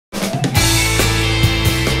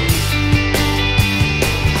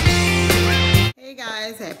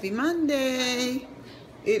Happy Monday.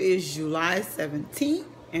 It is July 17th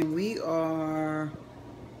and we are,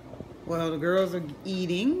 well, the girls are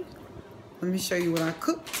eating. Let me show you what I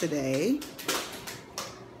cooked today.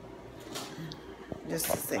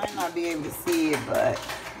 Just a second. I might not be able to see it, but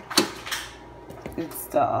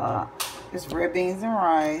it's red beans and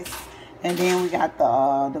rice. And then we got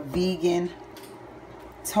the vegan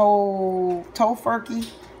tofurkey.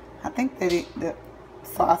 I think that the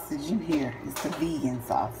sausage in here is the vegan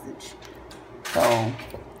sausage. So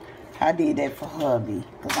I did that for hubby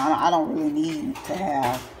because I don't really need to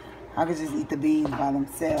have. I could just eat the beans by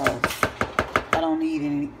themselves. I don't need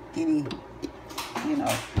any you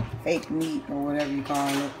know, fake meat or whatever you call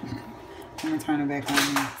it. I'm gonna turn it back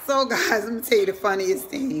on. So guys, let me tell you the funniest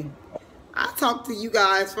thing. I talked to you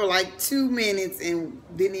guys for like 2 minutes and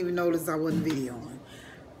didn't even notice I wasn't videoing.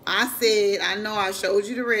 I said, I know I showed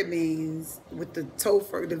you the red beans with the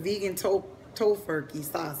vegan tofurkey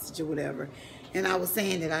sausage or whatever. And I was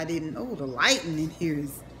saying that I didn't, oh, the lighting in here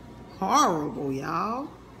is horrible, y'all.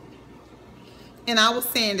 And I was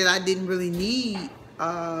saying that I didn't really need,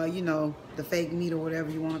 you know, the fake meat or whatever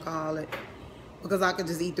you want to call it. Because I could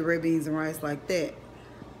just eat the red beans and rice like that.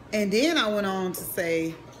 And then I went on to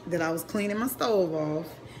say that I was cleaning my stove off.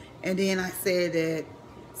 And then I said that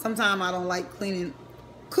sometimes I don't like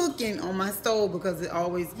cooking on my stove because it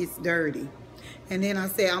always gets dirty. And then I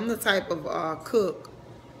said I'm the type of cook,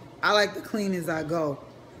 I like to clean as I go.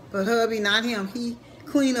 But hubby, not him, he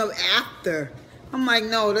clean up after. I'm like,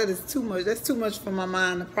 no, that is too much. That's too much for my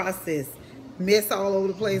mind to process. Mess all over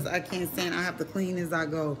the place. I can't stand. I have to clean as I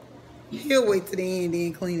go. He'll wait to the end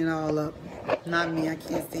and clean it all up. Not me. I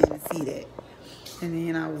can't stand to see that. And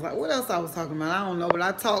then I was like, what else I was talking about? I don't know. But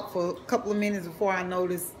I talked for a couple of minutes before I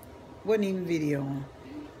noticed. Wasn't even video on.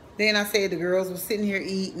 Then I said the girls were sitting here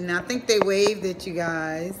eating. I think they waved at you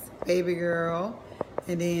guys. Baby girl.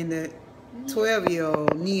 And then the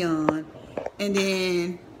 12-year-old, Neon. And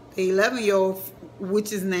then the 11-year-old,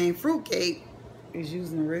 which is named Fruitcake, is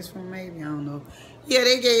using the restroom maybe. I don't know. Yeah,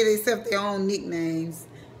 they gave themselves their own nicknames.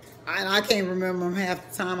 And I can't remember them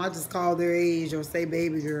half the time. I just call their age or say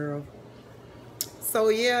baby girl. So,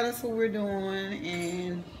 yeah, that's what we're doing.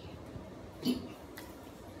 And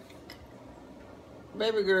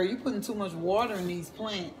baby girl, you putting too much water in these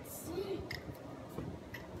plants.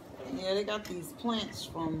 Yeah, they got these plants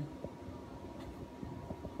from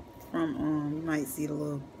you might see the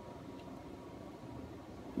little,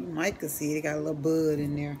 you might could see they got a little bud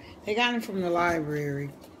in there. They got them from the library.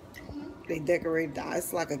 They decorated,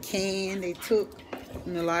 it's like a can they took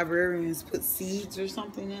from the librarians, put seeds or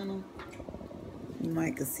something in them. You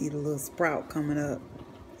might could see the little sprout coming up.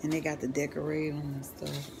 And they got to decorate them and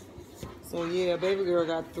stuff. So yeah, baby girl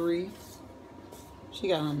got 3. She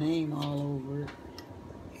got her name all over it.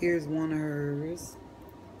 Here's one of hers.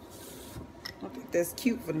 I think that's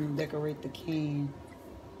cute for them to decorate the can.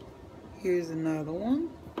 Here's another one.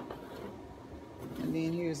 And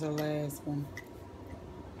then here's her last one.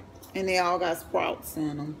 And they all got sprouts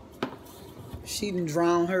in them. She done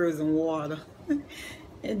drowned hers in water.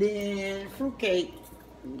 And then Fruitcake,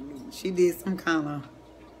 she did some kind of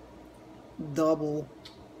double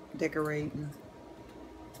decorating.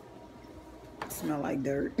 Smell like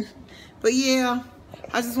dirt. But yeah,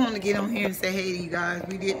 I just wanted to get on here and say hey to you guys.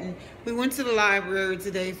 We went to the library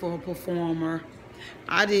today for a performer.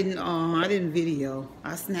 I didn't video.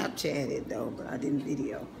 I Snapchatted though, but I didn't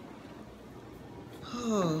video.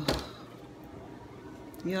 Oh.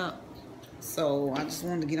 Yeah. So I just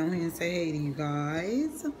wanted to get on here and say hey to you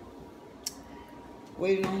guys.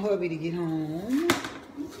 Waiting on hubby to get home.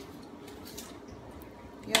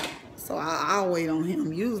 Yeah. So I'll wait on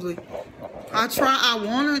him. Usually, I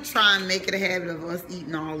want to try and make it a habit of us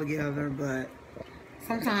eating all together, but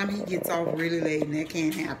sometimes he gets off really late and that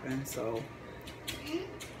can't happen. So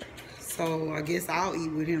I guess I'll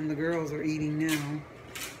eat with him. The girls are eating now.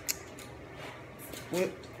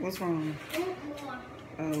 What's wrong?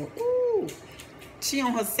 Oh, ooh. She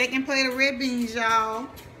on her second plate of red beans, y'all.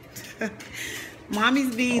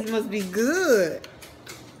 Mommy's beans must be good.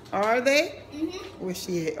 Are they? Mm-hmm. Where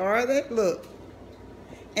she at? Are they? Look.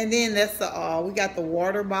 And then that's the we got the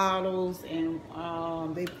water bottles and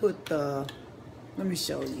they put the, let me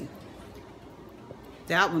show you.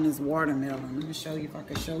 That one is watermelon. Let me show you if I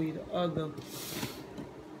can show you the other.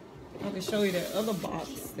 I can show you that other box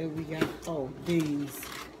that we got. Oh, these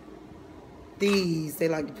they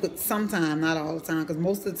like to put sometime, not all the time, because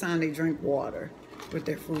most of the time they drink water with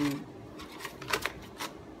their food.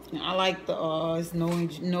 I like the it's no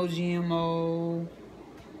GMO.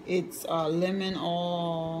 It's lemon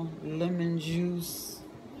oil, lemon juice,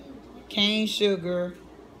 cane sugar,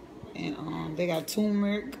 And they got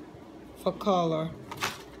turmeric for color.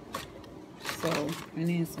 So, and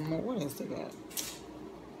then some more. What else they got?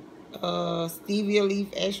 Stevia leaf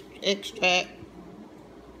extract.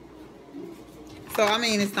 So, I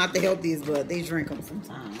mean, it's not the healthiest, but they drink them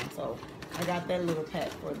sometimes. So, I got that little pack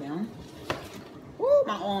for them. Woo,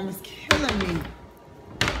 my arm is killing me.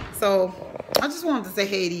 So, I just wanted to say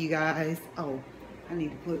hey to you guys. Oh, I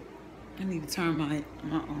need to turn my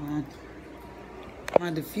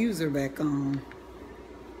diffuser back on.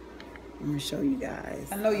 Let me show you guys.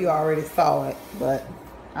 I know you already saw it, but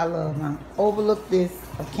I love my overlook this.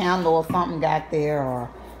 A candle or something got there or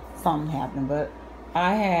something happened. But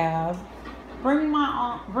I have bring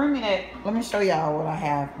me that. Let me show y'all what I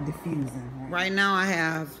have diffusing. Right now I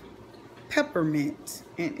have peppermint,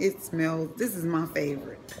 and it smells. This is my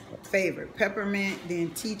favorite peppermint.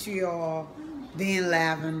 Then tea tree oil, then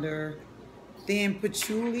lavender, then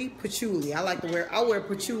patchouli. I wear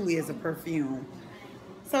patchouli as a perfume.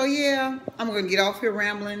 So yeah, I'm gonna get off here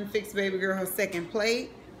rambling, fix baby girl her second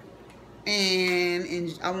plate,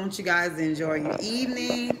 and I want you guys to enjoy your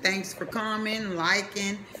evening. Thanks for coming,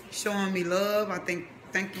 liking, showing me love. Thank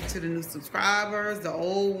you to the new subscribers, the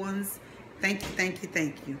old ones. Thank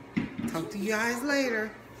you. Talk to you guys later.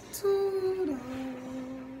 Toodles.